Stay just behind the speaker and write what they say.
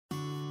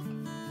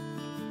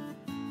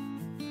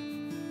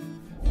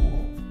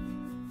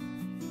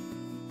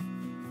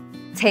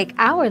Take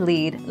our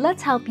lead,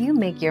 let's help you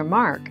make your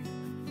mark.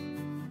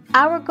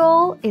 Our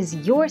goal is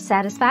your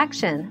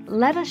satisfaction.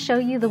 Let us show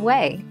you the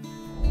way.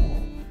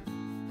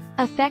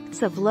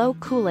 Effects of low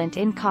coolant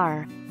in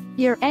car.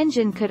 Your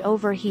engine could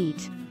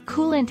overheat.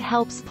 Coolant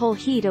helps pull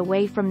heat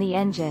away from the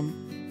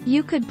engine.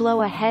 You could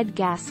blow a head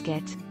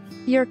gasket.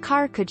 Your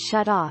car could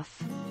shut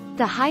off.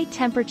 The high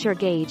temperature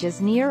gauge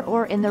is near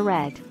or in the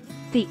red.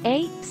 The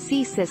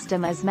AC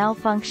system is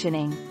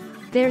malfunctioning.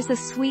 There's a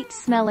sweet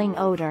smelling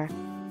odor.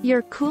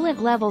 Your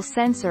coolant level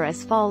sensor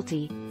is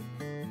faulty.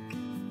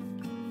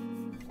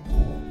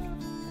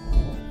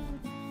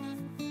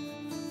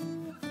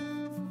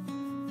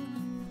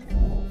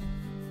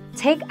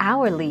 Take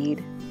our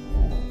lead.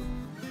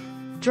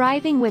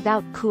 Driving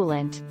without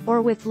coolant,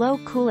 or with low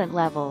coolant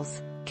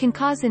levels, can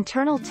cause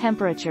internal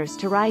temperatures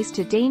to rise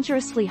to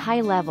dangerously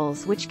high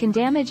levels, which can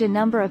damage a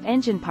number of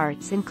engine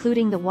parts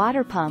including the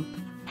water pump,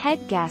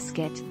 head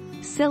gasket,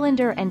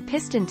 cylinder and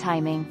piston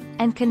timing,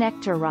 and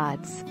connector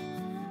rods.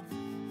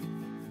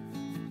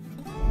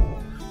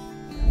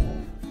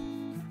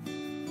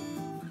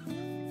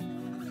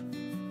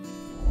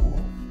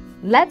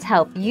 Let's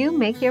help you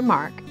make your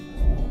mark.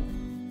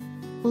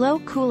 Low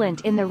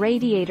coolant in the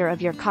radiator of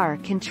your car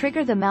can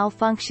trigger the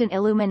malfunction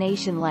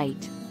illumination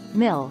light,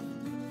 MIL,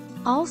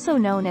 also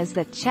known as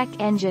the check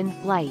engine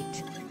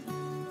light.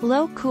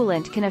 Low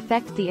coolant can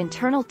affect the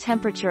internal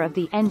temperature of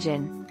the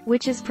engine,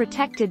 which is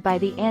protected by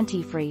the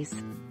antifreeze.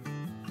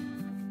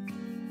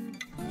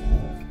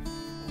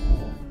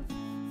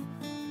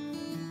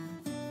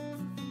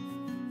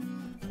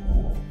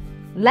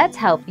 Let's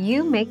help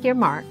you make your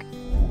mark.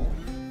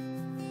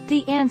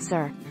 The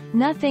answer: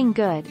 nothing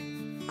good.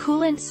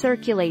 Coolant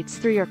circulates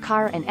through your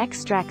car and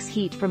extracts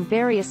heat from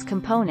various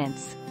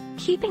components,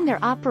 keeping their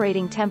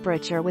operating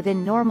temperature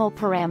within normal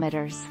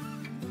parameters.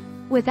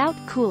 Without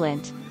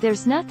coolant,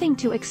 there's nothing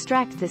to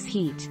extract this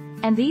heat,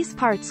 and these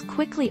parts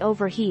quickly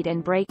overheat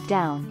and break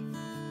down.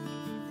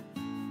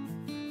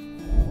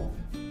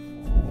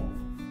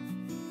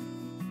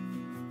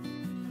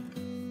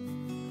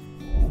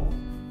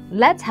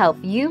 Let's help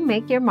you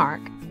make your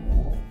mark.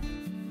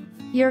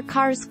 Your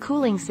car's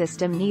cooling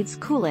system needs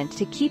coolant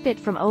to keep it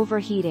from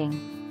overheating.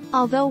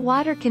 Although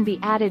water can be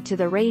added to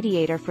the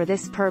radiator for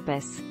this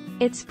purpose,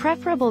 it's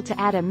preferable to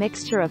add a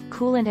mixture of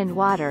coolant and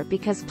water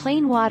because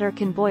plain water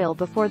can boil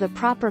before the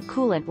proper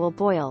coolant will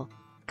boil,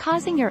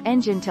 causing your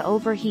engine to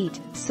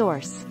overheat.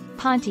 Source: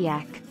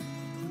 Pontiac.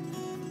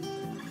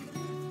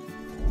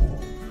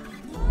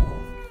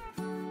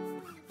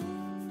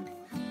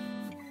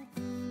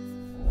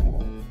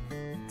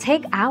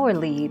 Take our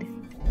lead.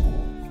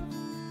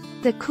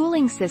 The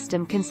cooling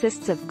system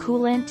consists of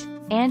coolant,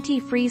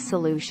 antifreeze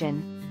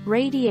solution,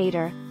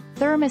 radiator,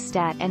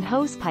 thermostat and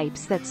hose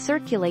pipes that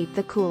circulate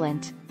the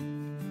coolant.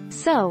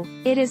 So,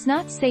 it is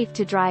not safe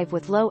to drive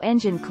with low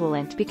engine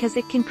coolant because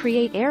it can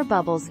create air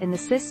bubbles in the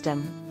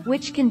system,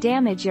 which can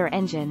damage your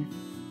engine.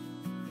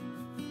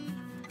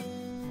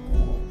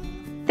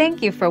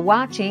 Thank you for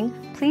watching.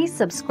 Please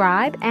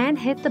subscribe and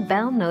hit the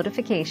bell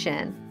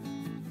notification.